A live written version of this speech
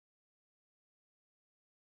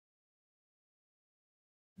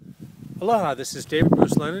Aloha, this is David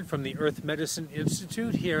Bruce Leonard from the Earth Medicine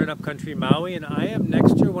Institute here in upcountry Maui, and I am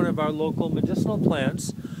next to one of our local medicinal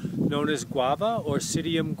plants known as guava or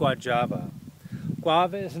Psidium guajava.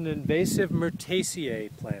 Guava is an invasive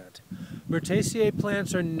Myrtaceae plant. Myrtaceae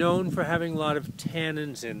plants are known for having a lot of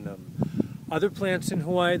tannins in them. Other plants in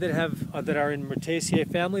Hawaii that are in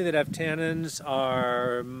Myrtaceae family that have tannins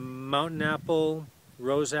are mountain apple,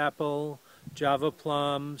 rose apple, Java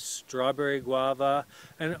plum, strawberry guava,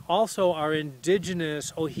 and also our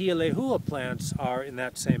indigenous Ohialehua plants are in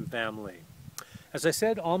that same family. As I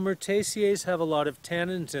said, all Myrtaceaes have a lot of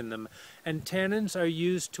tannins in them, and tannins are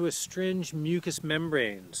used to astringe mucous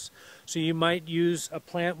membranes. So you might use a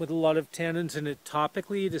plant with a lot of tannins in it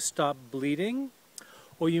topically to stop bleeding,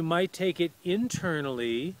 or you might take it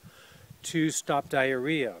internally to stop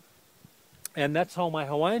diarrhea. And that's how my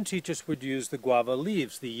Hawaiian teachers would use the guava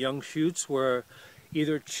leaves. The young shoots were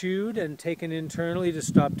either chewed and taken internally to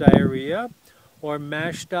stop diarrhea, or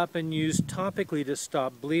mashed up and used topically to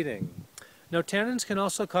stop bleeding. Now, tannins can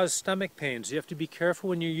also cause stomach pains. You have to be careful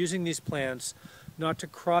when you're using these plants not to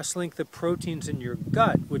cross-link the proteins in your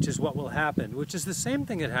gut, which is what will happen, which is the same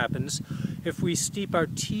thing that happens if we steep our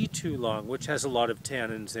tea too long, which has a lot of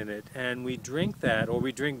tannins in it, and we drink that, or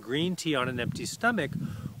we drink green tea on an empty stomach,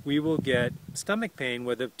 we will get stomach pain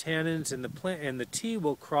where the tannins in the plant and the tea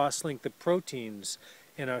will cross-link the proteins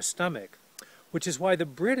in our stomach, which is why the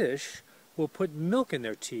British will put milk in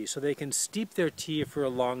their tea so they can steep their tea for a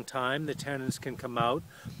long time. The tannins can come out.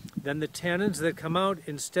 Then the tannins that come out,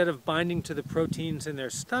 instead of binding to the proteins in their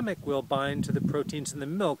stomach, will bind to the proteins in the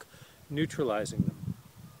milk, neutralizing them.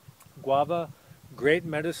 Guava, great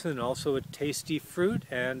medicine, also a tasty fruit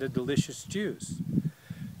and a delicious juice.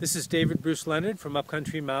 This is David Bruce Leonard from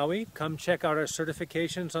upcountry Maui. Come check out our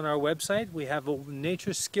certifications on our website. We have a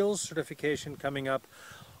nature skills certification coming up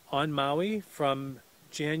on Maui from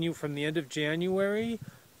the end of January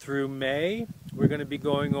through May. We're going to be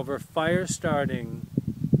going over fire starting,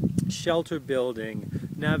 shelter building,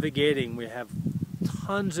 navigating. We have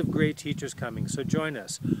tons of great teachers coming, so join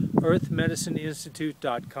us.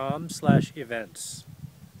 earthmedicineinstitute.com/events.